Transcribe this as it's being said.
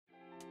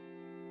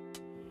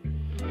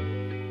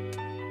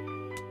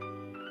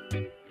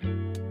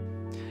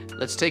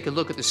let's take a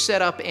look at the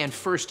setup and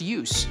first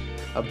use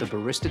of the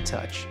Barista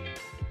Touch.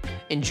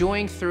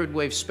 Enjoying third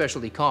wave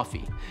specialty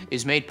coffee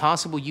is made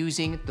possible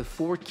using the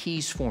 4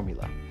 keys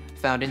formula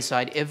found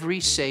inside every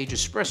Sage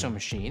espresso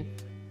machine,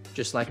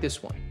 just like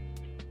this one.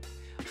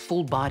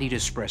 Full-bodied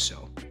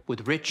espresso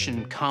with rich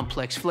and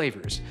complex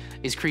flavors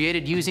is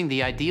created using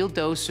the ideal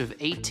dose of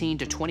 18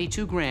 to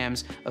 22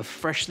 grams of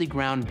freshly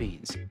ground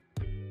beans,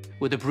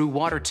 with a brew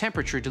water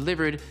temperature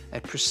delivered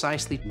at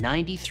precisely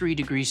 93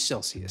 degrees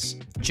Celsius,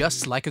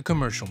 just like a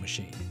commercial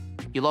machine.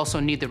 You'll also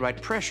need the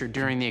right pressure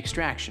during the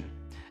extraction,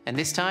 and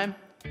this time,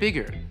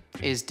 bigger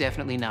is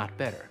definitely not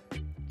better.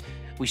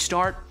 We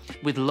start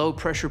with low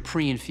pressure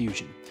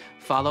pre-infusion,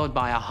 followed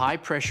by a high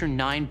pressure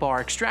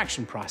 9-bar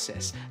extraction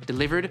process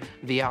delivered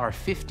via our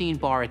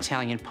 15-bar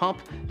Italian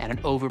pump and an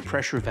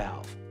overpressure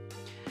valve.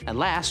 And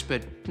last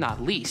but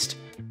not least,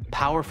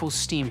 powerful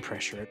steam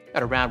pressure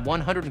at around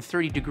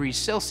 130 degrees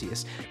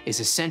Celsius is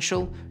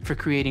essential for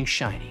creating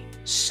shiny,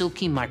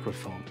 silky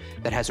microfoam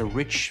that has a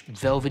rich,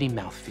 velvety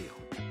mouthfeel.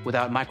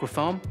 Without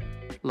microfoam,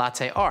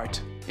 latte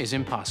art is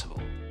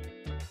impossible.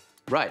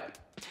 Right,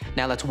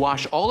 now let's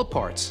wash all the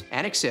parts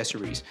and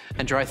accessories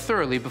and dry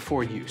thoroughly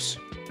before use.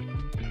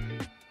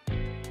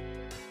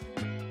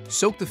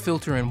 Soak the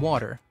filter in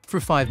water for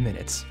 5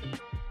 minutes.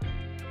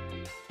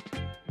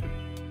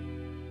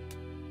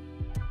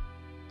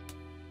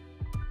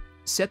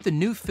 Set the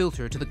new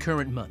filter to the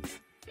current month.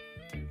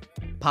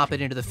 Pop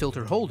it into the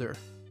filter holder.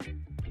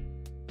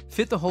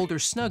 Fit the holder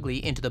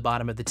snugly into the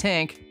bottom of the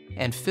tank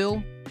and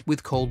fill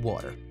with cold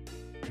water.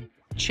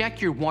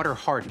 Check your water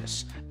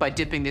hardness by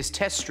dipping this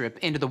test strip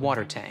into the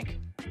water tank.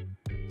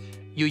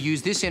 You'll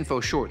use this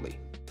info shortly.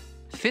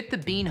 Fit the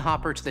bean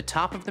hopper to the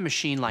top of the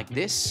machine like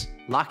this,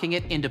 locking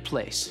it into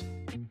place.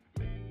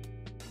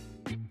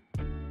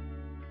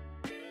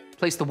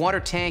 Place the water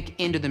tank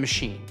into the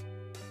machine.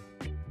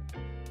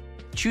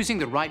 Choosing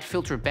the right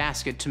filter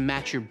basket to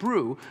match your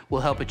brew will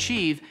help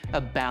achieve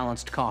a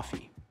balanced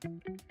coffee.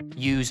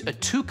 Use a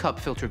 2-cup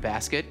filter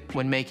basket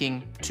when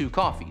making 2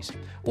 coffees,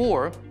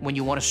 or when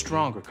you want a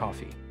stronger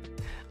coffee.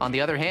 On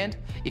the other hand,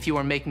 if you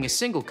are making a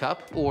single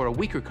cup or a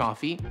weaker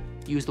coffee,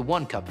 use the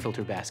 1-cup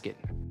filter basket.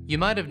 You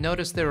might have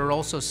noticed there are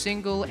also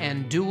single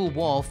and dual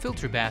wall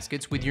filter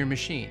baskets with your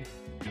machine.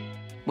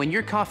 When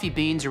your coffee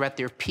beans are at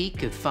their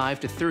peak of 5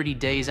 to 30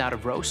 days out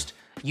of roast,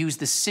 use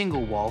the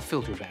single wall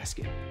filter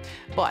basket.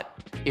 But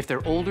if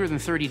they're older than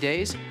 30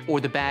 days, or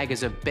the bag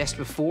is a best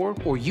before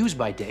or use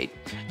by date,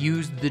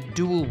 use the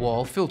dual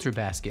wall filter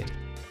basket.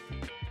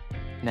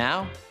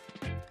 Now,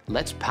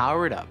 let's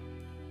power it up.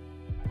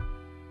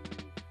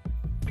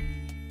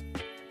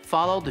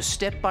 Follow the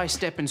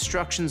step-by-step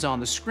instructions on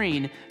the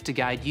screen to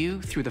guide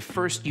you through the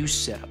first use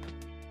setup.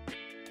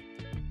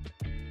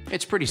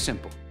 It's pretty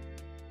simple.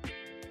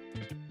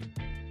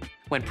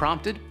 When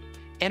prompted,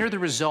 enter the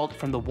result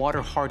from the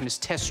water hardness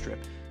test strip,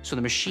 so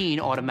the machine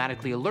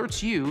automatically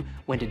alerts you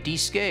when to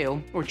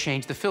descale or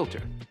change the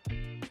filter.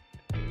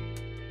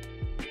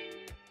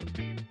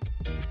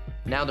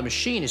 Now the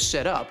machine is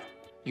set up,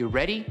 you're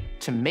ready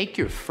to make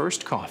your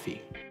first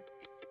coffee.